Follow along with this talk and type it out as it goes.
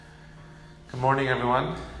Good morning, everyone.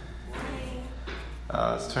 Morning.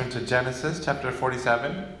 Let's turn to Genesis chapter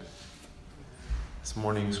 47. This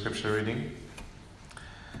morning scripture reading.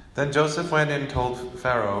 Then Joseph went and told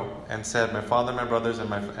Pharaoh and said, "My father, my brothers,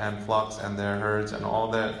 and flocks and their herds and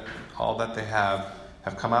all that they have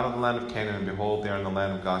come out of the land of Canaan, and behold, they are in the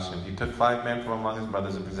land of Goshen." He took 5 men from among his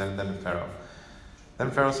brothers and presented them to Pharaoh.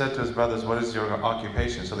 Then Pharaoh said to his brothers, "What is your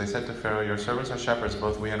occupation?" So they said to Pharaoh, "Your servants are shepherds,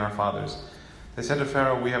 both we and our fathers." They said to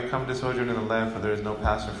Pharaoh, "We have come to sojourn in the land, for there is no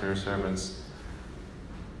pasture for your servants'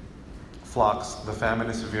 flocks. The famine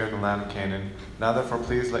is severe in the land of Canaan. Now therefore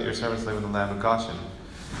please let your servants live in the land of Goshen."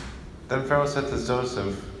 Then Pharaoh said to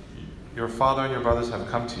Joseph, "Your father and your brothers have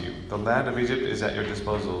come to you. The land of Egypt is at your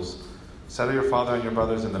disposals. Settle your father and your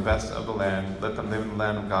brothers in the best of the land. Let them live in the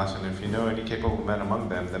land of Goshen. If you know any capable men among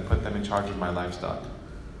them, then put them in charge of my livestock."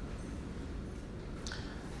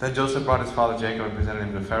 Then Joseph brought his father Jacob and presented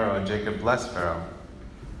him to Pharaoh, and Jacob blessed Pharaoh.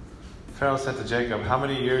 Pharaoh said to Jacob, "How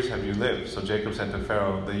many years have you lived?" So Jacob said to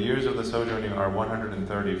Pharaoh, "The years of the sojourning are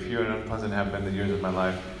 130. Few and unpleasant have been the years of my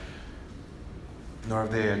life, nor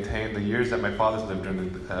have they attained the years that my fathers lived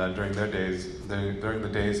during the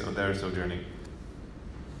days of their sojourning."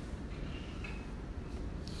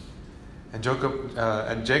 And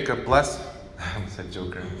Jacob blessed. I said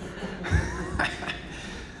Joker.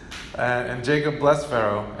 And Jacob blessed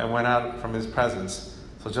Pharaoh and went out from his presence.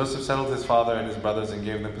 So Joseph settled his father and his brothers and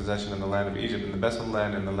gave them possession in the land of Egypt, in the best of the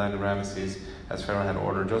land, in the land of Ramesses, as Pharaoh had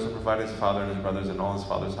ordered. Joseph provided his father and his brothers and all his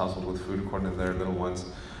father's household with food according to their little ones.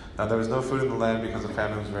 Now there was no food in the land because the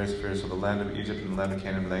famine was very severe, so the land of Egypt and the land of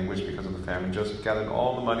Canaan languished because of the famine. Joseph gathered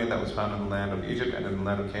all the money that was found in the land of Egypt and in the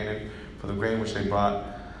land of Canaan for the grain which they brought,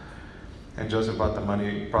 and Joseph brought the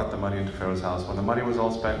money into Pharaoh's house. When the money was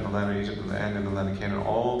all spent in the land of Egypt and in the land of Canaan,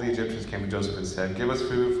 all the Egyptians came to Joseph and said, "Give us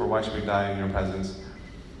food, for why should we die in your presence?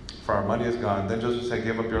 For our money is gone." Then Joseph said,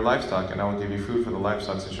 "Give up your livestock, and I will give you food for the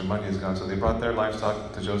livestock, since your money is gone." So they brought their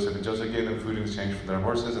livestock to Joseph, and Joseph gave them food in exchange for their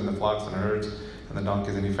horses and the flocks and the herds and the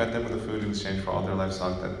donkeys, and he fed them with the food in exchange for all their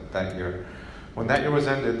livestock that year. When that year was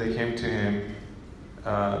ended, they came to him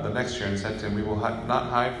the next year and said to him, "We will not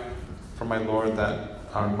hide from my lord that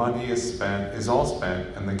our money is all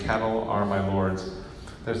spent, and the cattle are my lord's.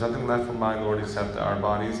 There's nothing left for my lord except our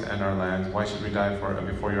bodies and our lands. Why should we die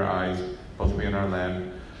before your eyes, both we and our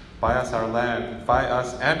land? Buy us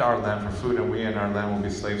and our land for food, and we and our land will be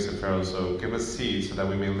slaves to Pharaoh. So give us seed so that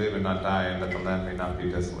we may live and not die, and that the land may not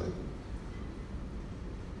be desolate."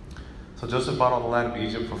 So Joseph bought all the land of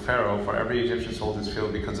Egypt for Pharaoh, for every Egyptian sold his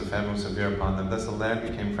field because the famine was severe upon them. Thus the land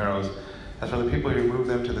became Pharaoh's. As for the people, he removed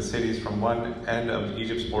them to the cities from one end of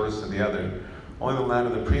Egypt's borders to the other. Only the land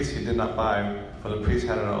of the priests he did not buy, for the priests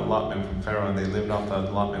had an allotment from Pharaoh, and they lived off the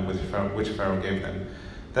allotment which Pharaoh gave them.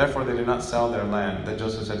 Therefore they did not sell their land. Then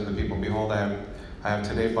Joseph said to the people, "Behold, I have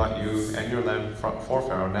today bought you and your land for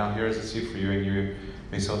Pharaoh. Now here is the seed for you, and you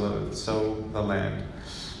may sow the land.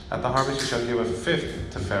 At the harvest you shall give 1/5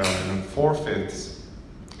 to Pharaoh, and 4/5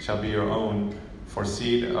 shall be your own for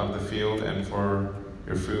seed of the field, and for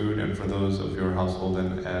your food, and for those of your household,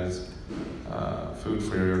 and as food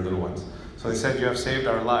for your little ones." So they said, "You have saved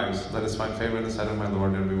our lives. Let us find favor in the sight of my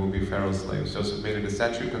lord, and we will be Pharaoh's slaves." Joseph made it a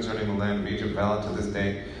statute concerning the land of Egypt, valid to this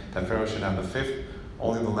day, that Pharaoh should have 1/5.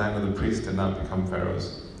 Only the land of the priests did not become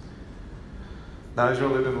Pharaoh's. Now Israel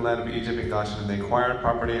lived in the land of Egypt and Goshen, and they acquired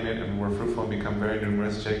property in it, and were fruitful and become very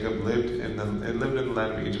numerous. Jacob lived in the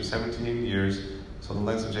land of Egypt 17 years. So the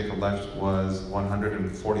length of Jacob's life was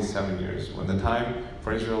 147 years. When the time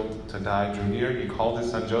for Israel to die drew near, he called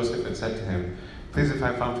his son Joseph and said to him, "Please, if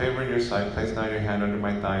I found favor in your sight, place now your hand under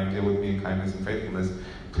my thigh and deal with me in kindness and faithfulness.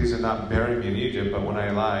 Please do not bury me in Egypt, but when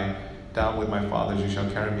I lie down with my fathers, you shall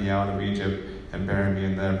carry me out of Egypt and bury me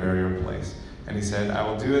in their burial place." And he said, "I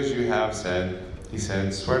will do as you have said." He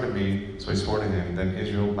said, "Swear to me." So he swore to him. Then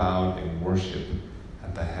Israel bowed in worship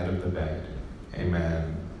at the head of the bed.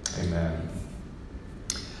 Amen. Amen.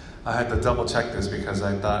 I had to double check this because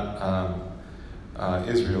I thought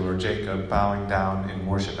Israel or Jacob bowing down in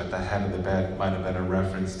worship at the head of the bed might have been a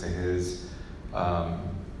reference to his,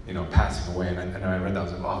 passing away. And I read that, I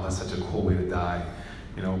was like, "Oh, that's such a cool way to die,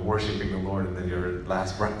 worshiping the Lord and then your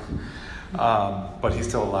last breath." But he's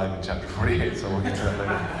still alive in chapter 48, so we'll get to that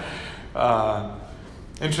later.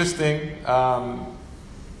 Interesting.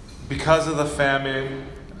 Because of the famine,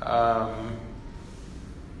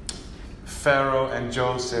 Pharaoh and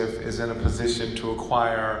Joseph is in a position to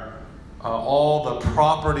acquire all the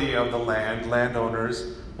property of the land.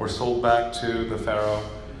 Landowners were sold back to the Pharaoh,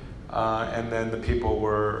 and then the people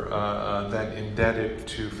were then indebted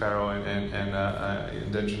to Pharaoh and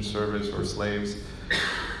indentured service or slaves.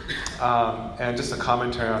 And just a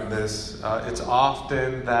commentary on this, it's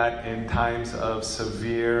often that in times of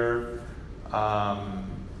severe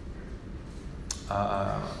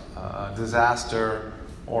disaster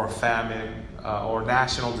or famine or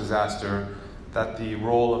national disaster that the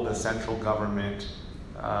role of the central government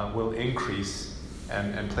will increase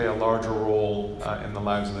and play a larger role in the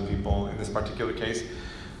lives of the people. In this particular case,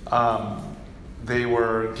 they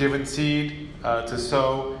were given seed to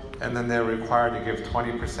sow, and then they're required to give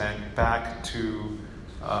 20% back to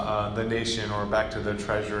the nation or back to their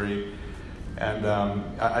treasury. And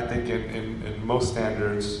I think in most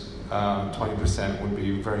standards, 20% would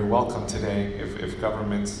be very welcome today if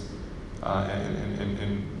governments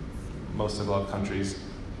in most developed countries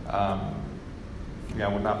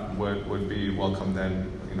would be welcome. Then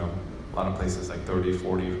a lot of places like 30,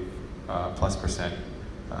 40 plus percent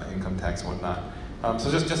income tax and whatnot.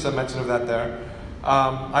 So just a mention of that there.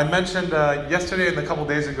 I mentioned yesterday and a couple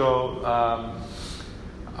days ago,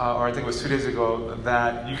 or I think it was 2 days ago,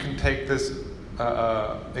 that you can take this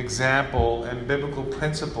example and biblical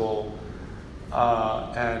principle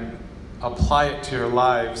and apply it to your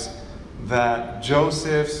lives, that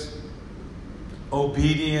Joseph's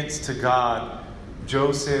obedience to God,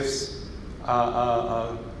 Joseph's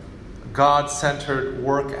God-centered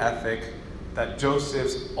work ethic, that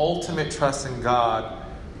Joseph's ultimate trust in God,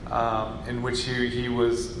 in which he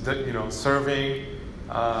was serving,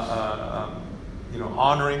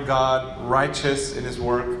 honoring God, righteous in his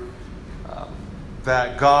work,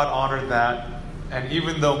 that God honored that. And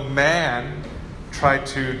even though man tried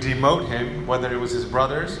to demote him, whether it was his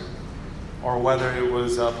brothers or whether it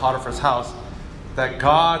was Potiphar's house, that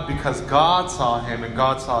God, because God saw him and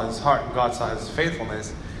God saw his heart and God saw his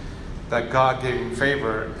faithfulness, that God gave him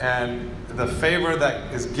favor. And the favor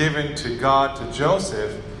that is given to God to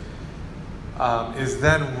Joseph is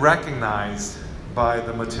then recognized by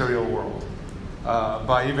the material world,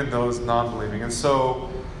 by even those non-believing. And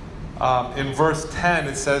so in verse 10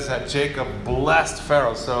 it says that Jacob blessed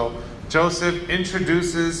Pharaoh. So Joseph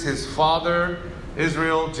introduces his father,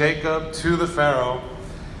 Israel, Jacob, to the Pharaoh.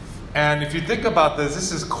 And if you think about this,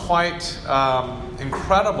 this is quite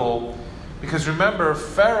incredible, because remember,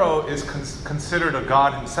 Pharaoh is considered a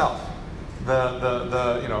god himself, the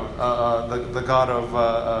god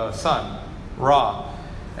of sun, Ra.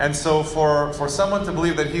 And so for someone to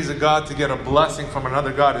believe that he's a god to get a blessing from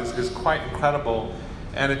another god is quite incredible.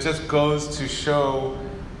 And it just goes to show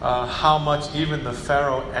how much even the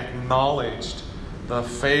Pharaoh acknowledged the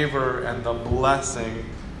favor and the blessing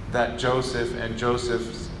that Joseph and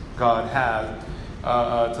Joseph's God had,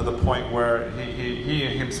 to the point where he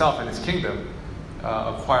himself and his kingdom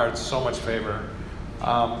acquired so much favor.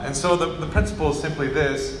 And so the principle is simply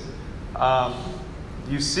this: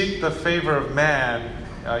 you seek the favor of man,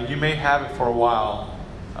 you may have it for a while,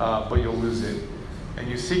 but you'll lose it. And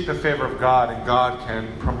you seek the favor of God, and God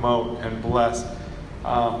can promote and bless.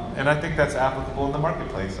 And I think that's applicable in the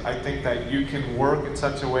marketplace. I think that you can work in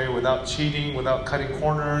such a way without cheating, without cutting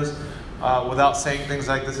corners, without saying things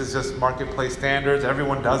like this is just marketplace standards,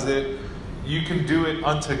 everyone does it. You can do it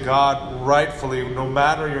unto God rightfully, no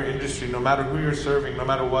matter your industry, no matter who you're serving, no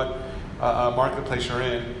matter what marketplace you're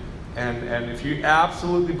in. And if you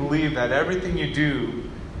absolutely believe that everything you do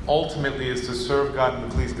ultimately is to serve God and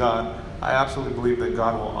to please God, I absolutely believe that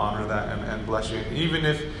God will honor that and bless you. And even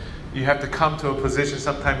if you have to come to a position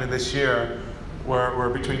sometime in this year where we're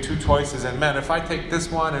between two choices, and man, if I take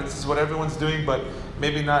this one and this is what everyone's doing, but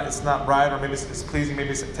maybe not, it's not right, or maybe it's pleasing,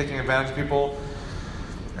 maybe it's taking advantage of people,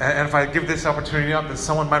 and if I give this opportunity up, then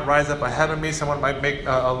someone might rise up ahead of me, someone might make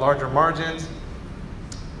a larger margins,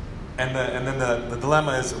 and then the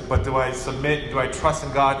dilemma is, but do I submit, do I trust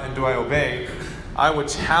in God, and do I obey? I would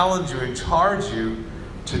challenge you and charge you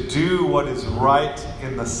to do what is right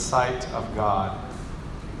in the sight of God.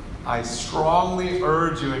 I strongly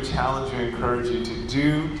urge you and challenge you and encourage you to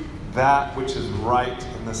do that which is right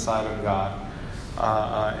in the sight of God.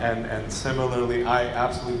 And similarly, I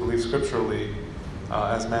absolutely believe scripturally,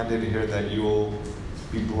 as mandated here, that you will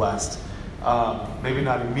be blessed. Maybe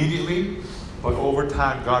not immediately, but over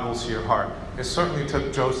time, God will see your heart. It certainly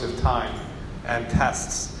took Joseph time and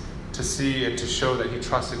tests to see and to show that he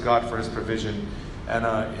trusted God for his provision. And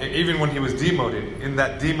even when he was demoted, in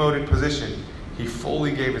that demoted position, he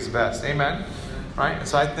fully gave his best. Amen? Right? And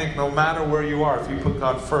so I think no matter where you are, if you put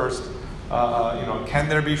God first, can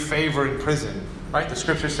there be favor in prison? Right? The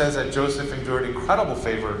scripture says that Joseph endured incredible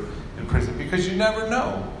favor in prison, because you never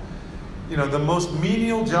know. The most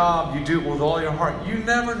menial job you do with all your heart, you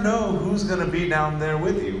never know who's going to be down there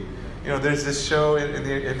with you. There's this show in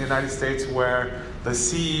the United States where the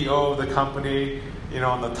CEO of the company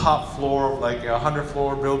on the top floor of like a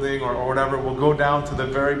 100-floor building or whatever, will go down to the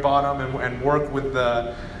very bottom and work with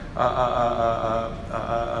the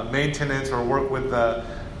maintenance or work with the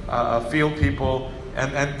field people,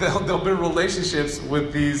 and they'll build relationships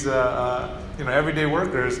with these everyday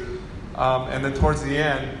workers, and then towards the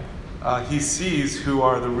end, he sees who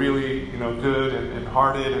are the really good and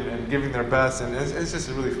hearted and giving their best, and it's just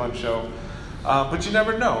a really fun show. But you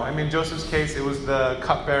never know. I mean, Joseph's case, it was the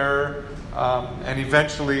cupbearer, and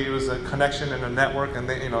eventually it was a connection and a network, and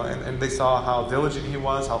they and they saw how diligent he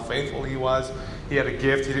was, how faithful he was. He had a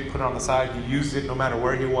gift. He didn't put it on the side. He used it no matter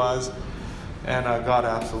where he was, and God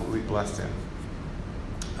absolutely blessed him.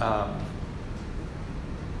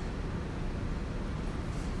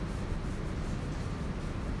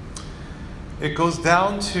 It goes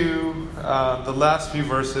down to the last few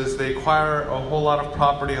verses. They acquire a whole lot of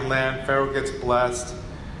property and land. Pharaoh gets blessed.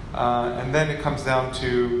 And then it comes down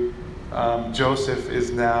to Joseph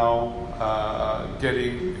is now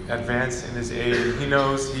getting advanced in his age.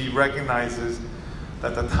 He recognizes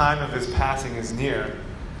that the time of his passing is near.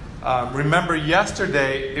 Remember,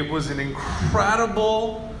 yesterday, it was an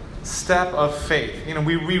incredible step of faith.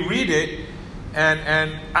 We read it,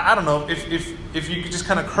 and I don't know, if you could just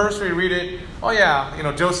kind of cursory read it, oh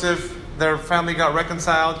yeah, Joseph, their family got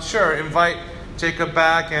reconciled, sure, invite Jacob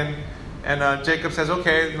back, and Jacob says,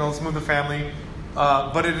 okay, let's move the family.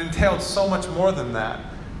 But it entailed so much more than that.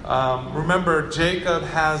 Remember, Jacob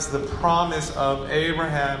has the promise of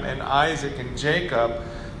Abraham and Isaac and Jacob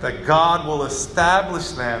that God will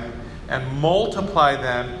establish them and multiply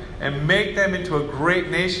them and make them into a great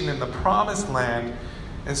nation in the promised land.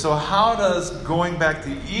 And so how does going back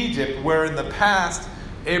to Egypt, where in the past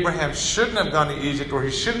Abraham shouldn't have gone to Egypt, or he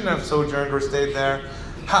shouldn't have sojourned or stayed there,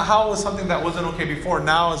 how was something that wasn't okay before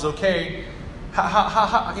now is okay?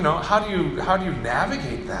 How do you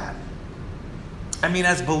navigate that? I mean,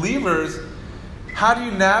 as believers, how do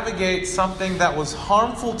you navigate something that was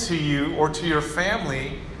harmful to you or to your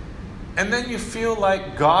family, and then you feel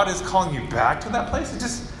like God is calling you back to that place? It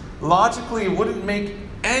just logically, it wouldn't make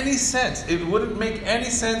any sense. It wouldn't make any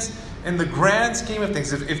sense in the grand scheme of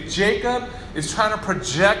things. If Jacob is trying to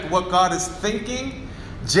project what God is thinking,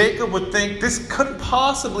 Jacob would think this couldn't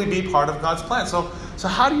possibly be part of God's plan. So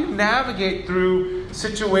how do you navigate through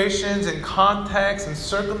situations and contexts and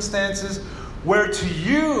circumstances where to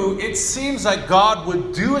you it seems like God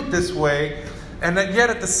would do it this way, and that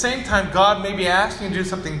yet at the same time God may be asking you to do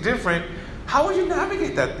something different? How would you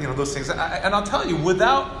navigate that? Those things. And I'll tell you,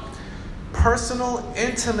 without personal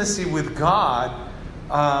intimacy with God,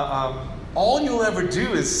 all you'll ever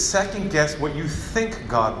do is second guess what you think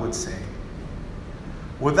God would say.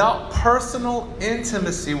 Without personal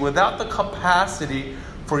intimacy, without the capacity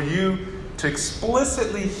for you to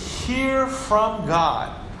explicitly hear from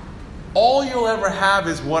God, all you'll ever have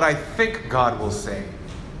is what I think God will say.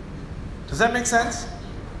 Does that make sense?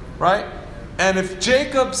 Right? And if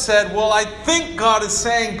Jacob said, well, I think God is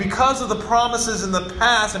saying, because of the promises in the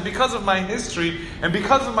past and because of my history and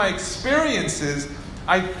because of my experiences,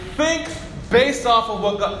 I think based off of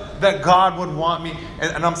what that God would want me.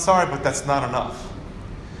 And I'm sorry, but that's not enough.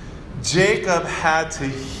 Jacob had to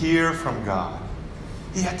hear from God.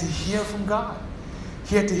 He had to hear from God.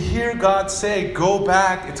 He had to hear God say, go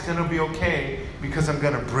back, it's going to be okay because I'm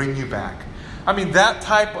going to bring you back. I mean, that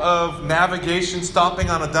type of navigation, stopping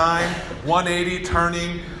on a dime, 180,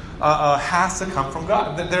 turning, has to come from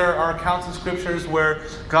God. There are accounts in scriptures where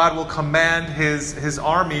God will command his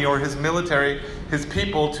army or his military, his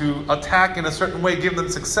people, to attack in a certain way, give them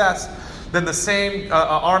success. Then the same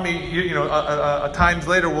army, times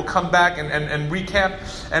later, will come back and recamp.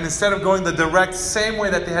 And instead of going the direct same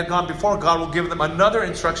way that they had gone before, God will give them another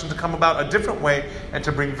instruction to come about a different way and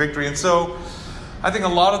to bring victory. And so I think a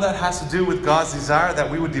lot of that has to do with God's desire that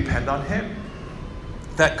we would depend on Him.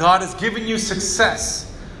 That God has given you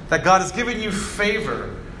success. That God has given you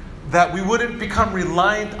favor. That we wouldn't become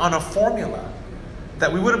reliant on a formula.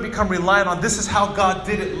 That we wouldn't become reliant on, this is how God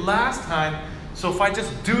did it last time, so if I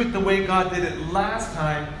just do it the way God did it last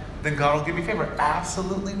time, then God will give me favor.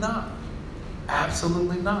 Absolutely not.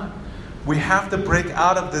 Absolutely not. We have to break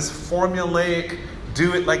out of this formulaic,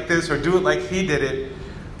 do it like this or do it like He did it,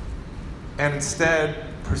 and instead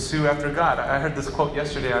pursue after God. I heard this quote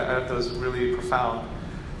yesterday. I thought it was really profound.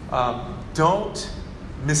 Don't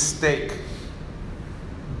mistake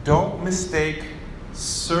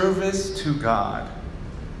service to God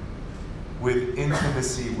with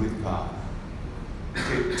intimacy with God.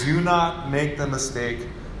 Okay, do not make the mistake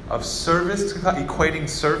of service to God, equating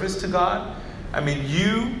service to God. I mean,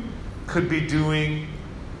 you could be doing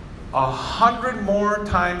 100 more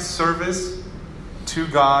times service to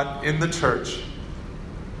God in the church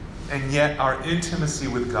and yet our intimacy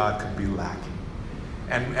with God could be lacking.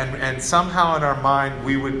 And somehow in our mind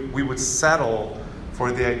we would settle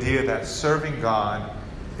for the idea that serving God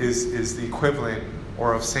is the equivalent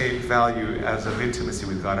or of same value as of intimacy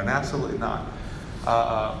with God, and absolutely not.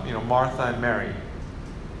 Martha and Mary.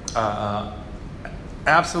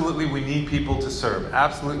 Absolutely, we need people to serve.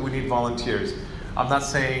 Absolutely, we need volunteers. I'm not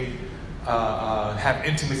saying have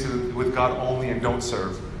intimacy with God only and don't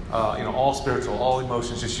serve. All spiritual, all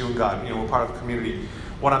emotions, just you and God. We're part of a community.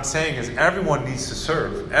 What I'm saying is everyone needs to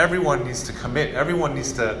serve. Everyone needs to commit. Everyone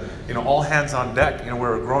needs to, all hands on deck.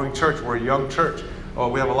 We're a growing church. We're a young church.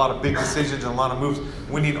 We have a lot of big decisions and a lot of moves.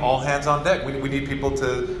 We need all hands on deck. We need people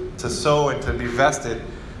to sow and to be vested.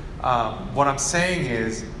 What I'm saying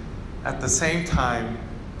is, at the same time,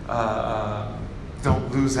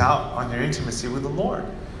 don't lose out on your intimacy with the Lord.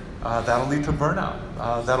 That'll lead to burnout.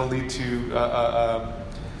 That'll lead to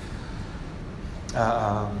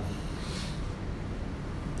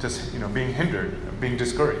being hindered, being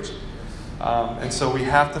discouraged. And so we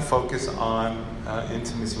have to focus on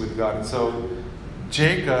intimacy with God. And so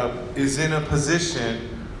Jacob is in a position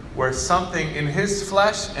where something in his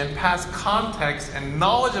flesh and past context and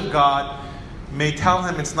knowledge of God may tell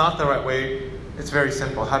him it's not the right way. It's very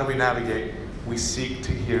simple. How do we navigate? We seek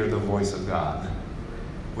to hear the voice of God.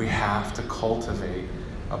 We have to cultivate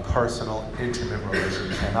a personal, intimate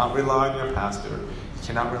relationship. You cannot rely on your pastor. You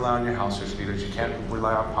cannot rely on your house church leaders. You can't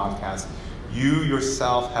rely on podcasts. You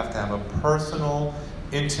yourself have to have a personal,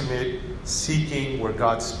 intimate seeking where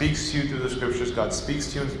God speaks to you through the scriptures. God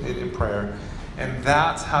speaks to you in prayer. And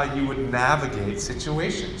that's how you would navigate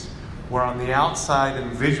situations where on the outside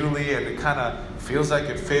and visually and it kind of feels like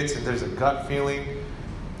it fits and there's a gut feeling.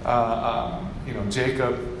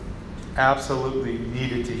 Jacob absolutely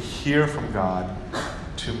needed to hear from God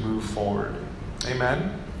to move forward.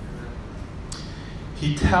 Amen?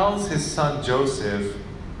 He tells his son Joseph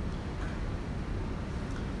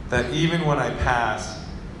that even when I pass,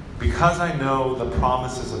 because I know the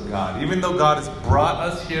promises of God, even though God has brought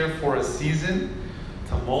us here for a season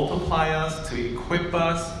to multiply us, to equip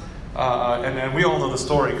us, and we all know the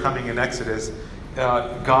story coming in Exodus,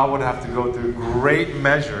 God would have to go through great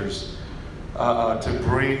measures to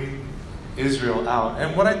bring Israel out.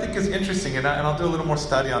 And what I think is interesting, and I'll do a little more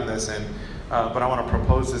study on this, but I want to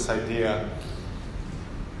propose this idea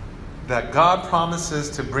that God promises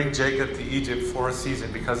to bring Jacob to Egypt for a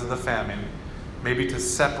season because of the famine, maybe to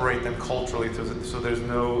separate them culturally so there's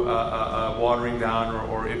no watering down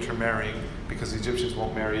or intermarrying, because the Egyptians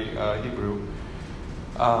won't marry Hebrew.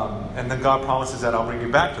 And then God promises that I'll bring you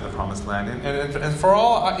back to the promised land. And for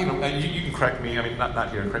all, you can correct me,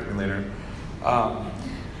 not here, correct me later.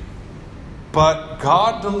 But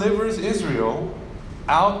God delivers Israel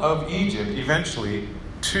out of Egypt eventually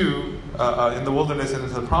to in the wilderness and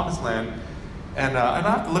into the promised land. And I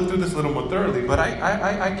have to look through this a little more thoroughly, but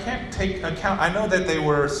I can't take account. I know that they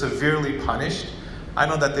were severely punished. I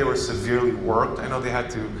know that they were severely worked. I know they had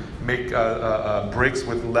to make bricks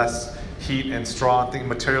with less heat and straw and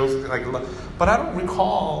materials. But I don't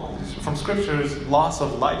recall from scriptures loss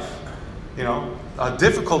of life,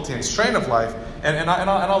 difficulty and strain of life. And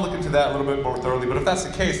I'll look into that a little bit more thoroughly. But if that's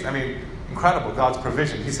the case, incredible, God's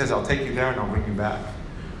provision. He says, I'll take you there and I'll bring you back.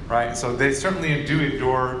 Right? So they certainly do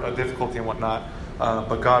endure difficulty and whatnot.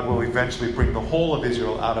 But God will eventually bring the whole of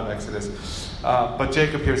Israel out of Exodus. But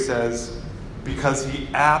Jacob here says, because he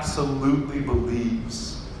absolutely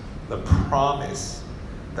believes the promise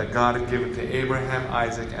that God had given to Abraham,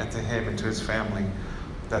 Isaac, and to him and to his family,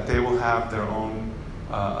 that they will have their own,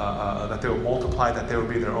 that they will multiply, that they will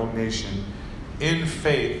be their own nation. In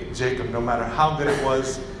faith, Jacob, no matter how good it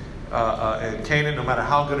was in Canaan, no matter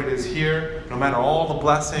how good it is here, no matter all the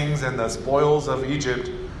blessings and the spoils of Egypt,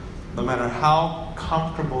 no matter how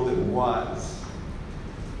comfortable it was,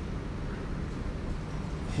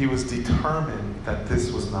 he was determined that this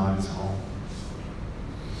was not his home.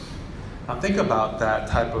 Now think about that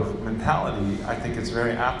type of mentality. I think it's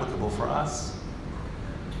very applicable for us.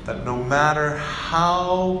 That no matter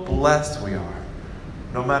how blessed we are,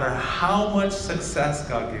 no matter how much success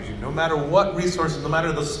God gives you, no matter what resources, no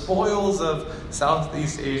matter the spoils of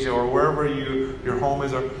Southeast Asia or wherever your home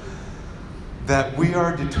is, or that we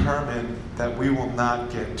are determined that we will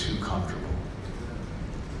not get too comfortable.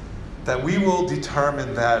 That we will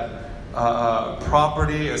determine that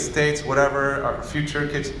property, estates, whatever, our future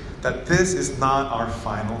kids, that this is not our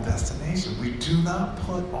final destination. We do not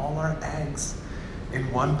put all our eggs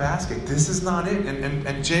in one basket. This is not it.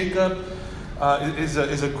 And Jacob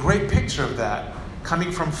is a great picture of that.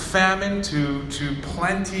 Coming from famine to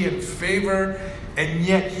plenty and favor, and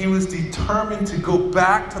yet he was determined to go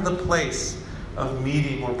back to the place of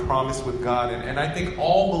meeting or promise with God. And I think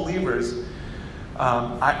all believers,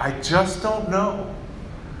 I just don't know.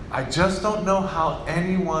 I just don't know how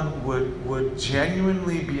anyone would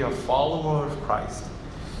genuinely be a follower of Christ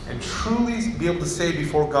and truly be able to say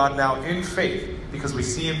before God now in faith, because we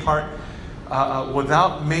see in part,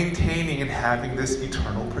 without maintaining and having this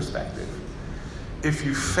eternal perspective. If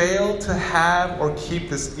you fail to have or keep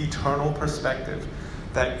this eternal perspective,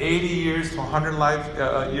 that 80 years to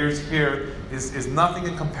 100 years here is nothing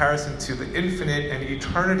in comparison to the infinite and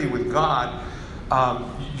eternity with God,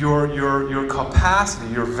 your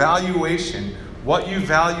capacity, your valuation, what you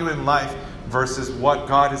value in life versus what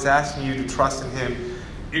God is asking you to trust in Him,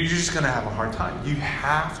 you're just going to have a hard time. You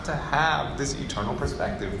have to have this eternal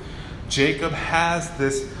perspective. Jacob has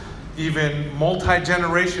this even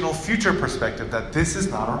multi-generational future perspective that this is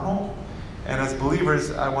not our home. And as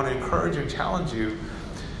believers, I want to encourage and challenge you,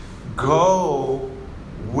 go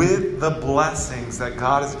with the blessings that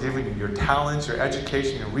God has given you, your talents, your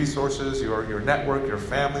education, your resources, your network, your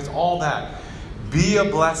families, all that. Be a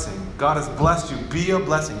blessing. God has blessed you. Be a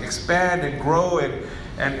blessing. Expand and grow and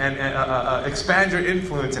expand your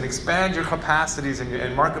influence and expand your capacities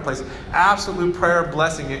in marketplace. Absolute prayer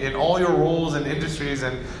blessing in all your roles and industries,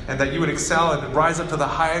 and that you would excel and rise up to the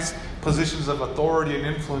highest positions of authority and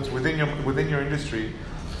influence within your industry.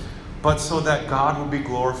 But so that God would be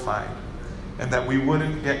glorified, and that we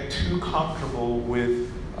wouldn't get too comfortable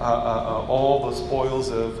with all the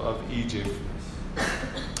spoils of Egypt.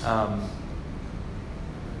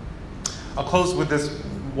 I'll close with this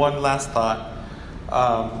one last thought.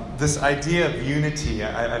 This idea of unity,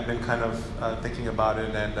 I've been kind of thinking about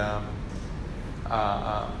it, and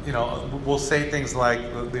we'll say things like,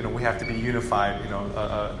 we have to be unified.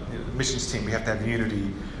 Missions team, we have to have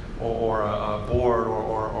unity, or a board,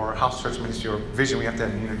 or house church ministry, or vision, we have to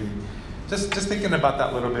have unity. Just thinking about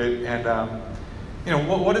that a little bit, and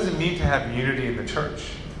what does it mean to have unity in the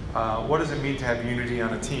church? What does it mean to have unity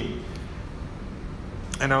on a team?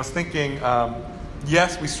 And I was thinking,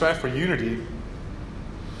 yes, we strive for unity.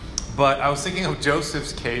 But I was thinking of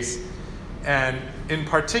Joseph's case, and in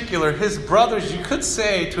particular, his brothers, you could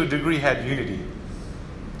say to a degree, had unity,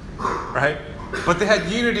 right? But they had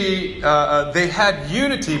unity.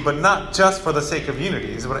 But not just for the sake of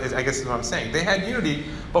unity. I guess is what I'm saying. They had unity,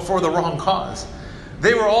 but for the wrong cause.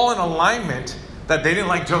 They were all in alignment that they didn't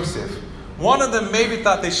like Joseph. One of them maybe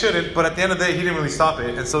thought they shouldn't, but at the end of the day, he didn't really stop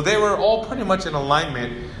it, and so they were all pretty much in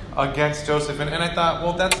alignment against Joseph. And I thought,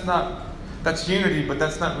 well, that's unity, but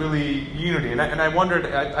that's not really unity. And I wondered,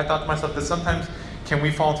 I thought to myself that sometimes can we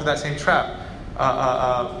fall into that same trap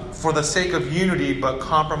for the sake of unity, but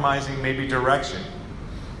compromising maybe direction,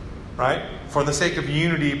 right? For the sake of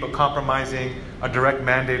unity, but compromising a direct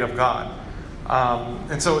mandate of God.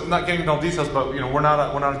 And so, not getting into all details, but we're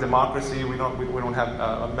not a democracy. We don't have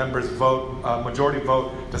a members vote. Majority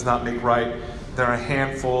vote does not make right. There are a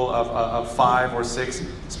handful of 5 or 6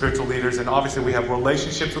 spiritual leaders, and obviously we have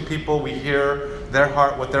relationships with people. We hear their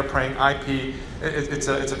heart, what they're praying. It's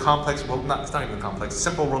a complex. Well, it's not even complex.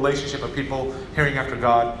 Simple relationship of people hearing after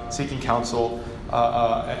God, seeking counsel,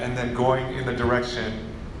 and then going in the direction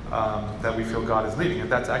that we feel God is leading. And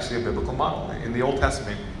that's actually a biblical model. In the Old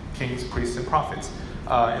Testament, kings, priests, and prophets.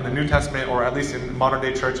 In the New Testament, or at least in modern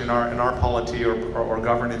day church, in our polity or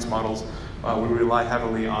governance models, we rely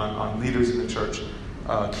heavily on leaders in the church,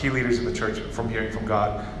 key leaders in the church, from hearing from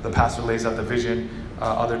God. The pastor lays out the vision,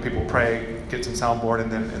 other people pray, get some soundboard,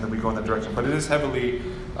 and then we go in that direction. But it is heavily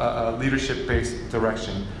leadership-based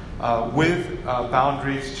direction, with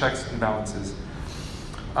boundaries, checks, and balances.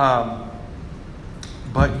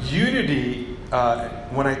 But unity,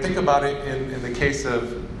 when I think about it in the case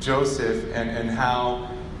of Joseph and how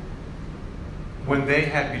when they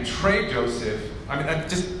had betrayed Joseph,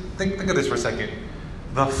 just think of this for a second.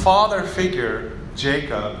 The father figure,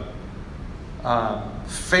 Jacob,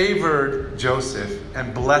 favored Joseph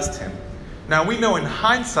and blessed him. Now we know in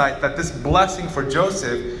hindsight that this blessing for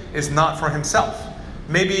Joseph is not for himself.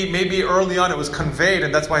 Maybe early on it was conveyed,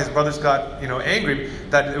 and that's why his brothers got angry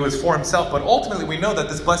that it was for himself. But ultimately, we know that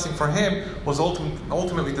this blessing for him was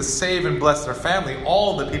ultimately to save and bless their family,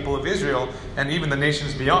 all the people of Israel, and even the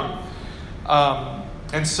nations beyond.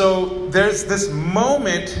 And so there's this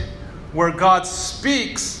moment where God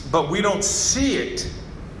speaks, but we don't see it.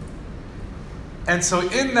 And so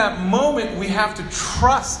in that moment, we have to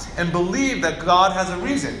trust and believe that God has a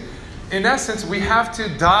reason. In essence, we have to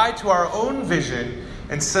die to our own vision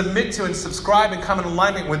and submit to and subscribe and come in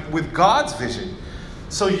alignment with God's vision.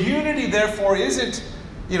 So unity, therefore, isn't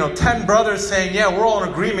 10 brothers saying, yeah, we're all in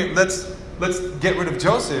agreement, let's get rid of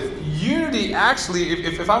Joseph. Unity, actually,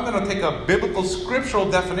 if I'm going to take a biblical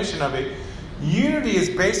scriptural definition of it, Unity is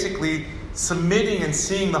basically submitting and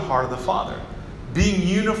seeing the heart of the Father. Being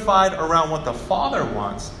unified around what the Father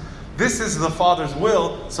wants. This is the Father's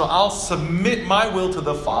will, so I'll submit my will to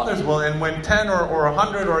the Father's will. And when 10 or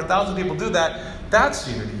 100 or 1,000 people do that, that's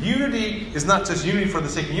unity. Unity is not just unity for the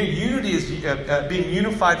sake of unity. Unity is being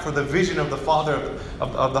unified for the vision of the Father,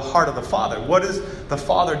 of the heart of the Father. What is the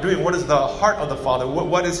Father doing? What is the heart of the Father?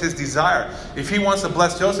 What is his desire? If he wants to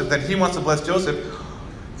bless Joseph, then he wants to bless Joseph.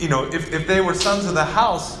 If they were sons of the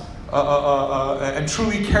house, and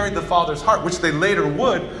truly carried the Father's heart, which they later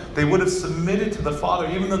would, they would have submitted to the Father,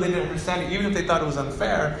 even though they didn't understand it, even if they thought it was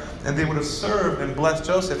unfair, and they would have served and blessed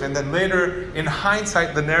Joseph. And then later, in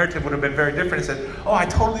hindsight, the narrative would have been very different. It said, oh, I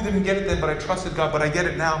totally didn't get it then, but I trusted God, but I get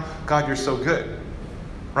it now. God, you're so good.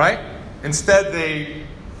 Right? Instead, they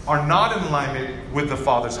are not in alignment with the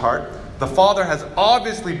Father's heart. The Father has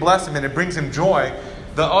obviously blessed him, and it brings him joy.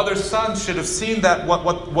 The other sons should have seen that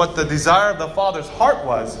what the desire of the Father's heart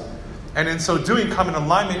was, and in so doing come in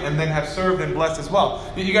alignment and then have served and blessed as well.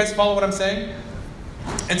 You guys follow what I'm saying?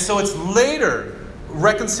 And so it's later,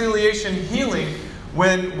 reconciliation, healing,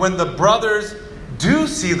 when the brothers do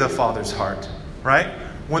see the Father's heart, right?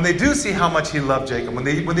 When they do see how much he loved Jacob, when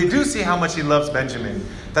they do see how much he loves Benjamin,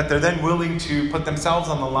 that they're then willing to put themselves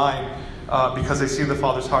on the line because they see the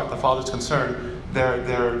Father's heart, the Father's concern.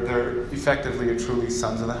 They're effectively and truly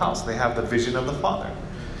sons of the house. They have the vision of the Father.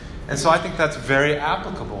 And so I think that's very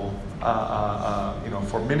applicable,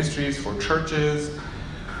 for ministries, for churches,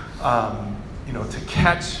 to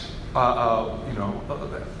catch,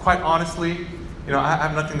 quite honestly, I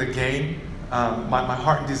have nothing to gain. My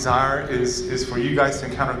heart and desire is for you guys to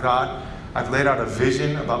encounter God. I've laid out a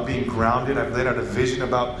vision about being grounded. I've laid out a vision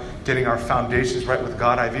about getting our foundations right with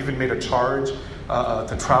God. I've even made a charge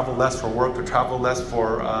to travel less for work, to travel less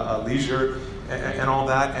for leisure, and all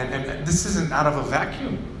that. And this isn't out of a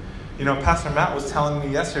vacuum. Pastor Matt was telling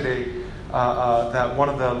me yesterday that one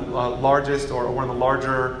of the largest or one of the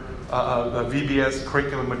larger VBS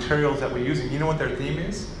curriculum materials that we're using, you know what their theme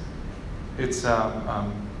is? It's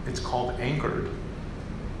called Anchored.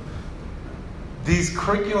 These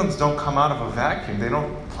curriculums don't come out of a vacuum. They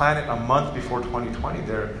don't plan it a month before 2020.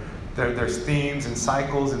 There's themes and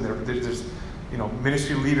cycles, and there's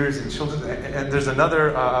ministry leaders and children. And there's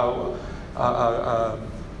another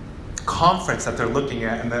conference that they're looking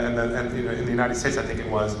at, in the United States, I think it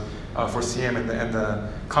was, for CM, and the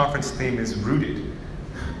conference theme is Rooted.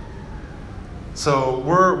 So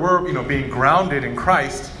we're being grounded in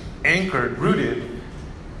Christ, anchored, rooted.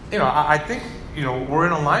 I think we're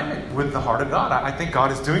in alignment with the heart of God. I think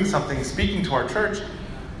God is doing something, speaking to our church,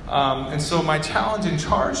 and so my challenge and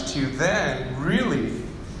charge to you then really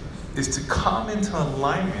is to come into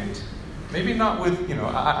alignment. Maybe not with,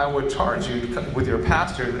 I would charge you with your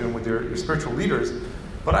pastor and with your spiritual leaders,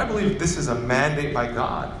 but I believe this is a mandate by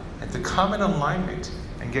God, and to come in alignment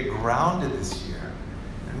and get grounded this year,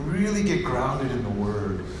 and really get grounded in the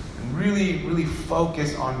Word, and really, really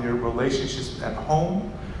focus on your relationships at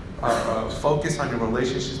home, focus on your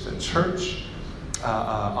relationships at church,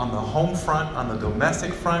 on the home front, on the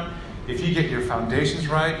domestic front. If you get your foundations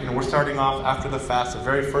right, we're starting off after the fast. The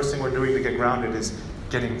very first thing we're doing to get grounded is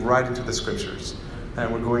getting right into the scriptures.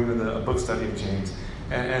 And we're going to the book study of James.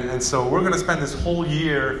 And so we're going to spend this whole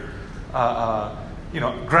year,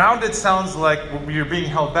 grounded sounds like you're being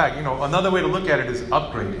held back. Another way to look at it is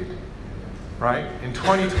upgraded, right? In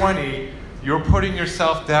 2020, you're putting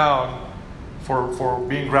yourself down for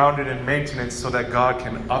being grounded in maintenance so that God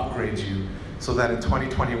can upgrade you, so that in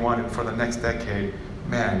 2021 and for the next decade,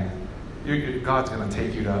 man, God's going to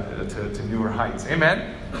take you to newer heights.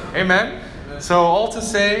 Amen? Amen? So all to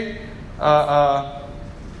say,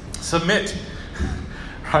 submit,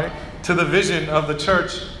 right, to the vision of the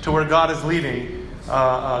church, to where God is leading,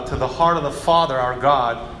 to the heart of the Father, our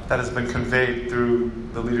God, that has been conveyed through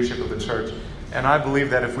the leadership of the church. And I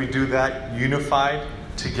believe that if we do that unified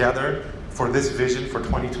together for this vision for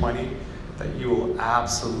 2020, that you will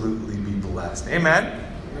absolutely be blessed. Amen?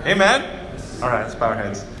 Amen? All right, let's bow our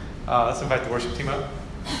heads. Let's invite the worship team up.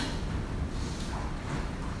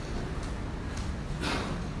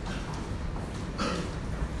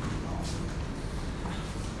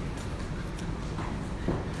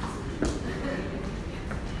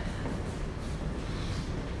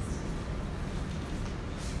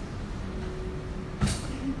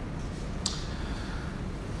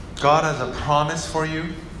 God has a promise for you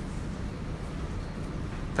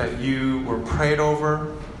that you were prayed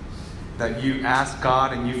over, that you asked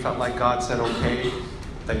God and you felt like God said okay,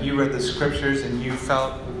 that you read the scriptures and you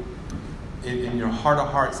felt in your heart of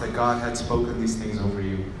hearts that God had spoken these things over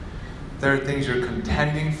you. There are things you're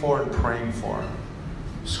contending for and praying for.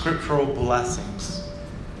 scriptural blessings,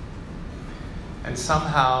 and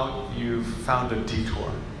somehow you've found a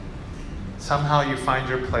detour. Somehow you find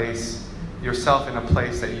yourself in a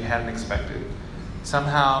place that you hadn't expected.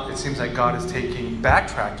 Somehow it seems like God is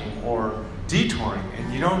backtracking or detouring,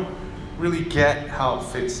 and you don't really get how it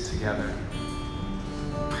fits together.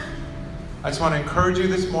 I just want to encourage you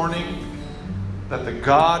this morning that the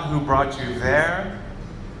God who brought you there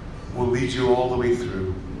will lead you all the way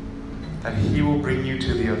through. That He will bring you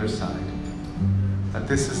to the other side. That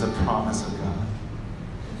this is a promise of God.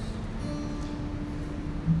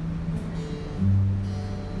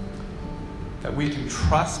 That we can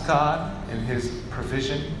trust God in His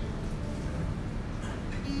provision.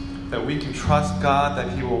 That we can trust God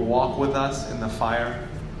that He will walk with us in the fire.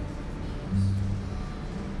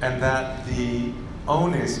 And that the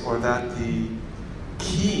onus, or that the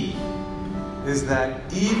key, is that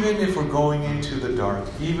even if we're going into the dark,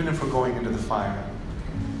 even if we're going into the fire,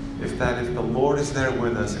 if the Lord is there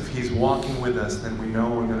with us, if He's walking with us, then we know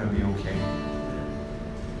we're going to be okay.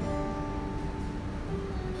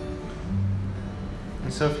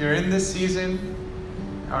 And so if you're in this season,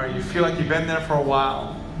 or you feel like you've been there for a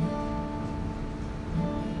while,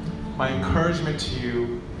 my encouragement to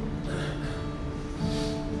you,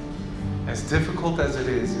 as difficult as it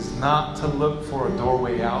is not to look for a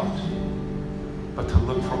doorway out, but to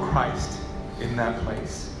look for Christ in that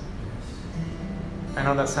place. I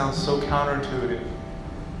know that sounds so counterintuitive,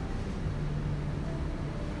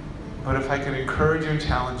 but if I can encourage you and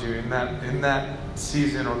challenge you in that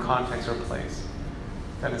season or context or place,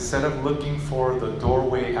 that instead of looking for the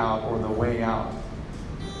doorway out or the way out,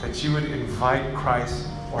 that you would invite Christ,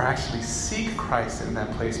 or actually seek Christ in that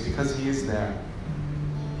place, because He is there.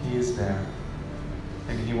 He is there,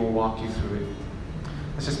 and He will walk you through it.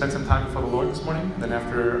 Let's just spend some time before the Lord this morning, and then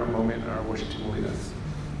after a moment, our worship team will lead us.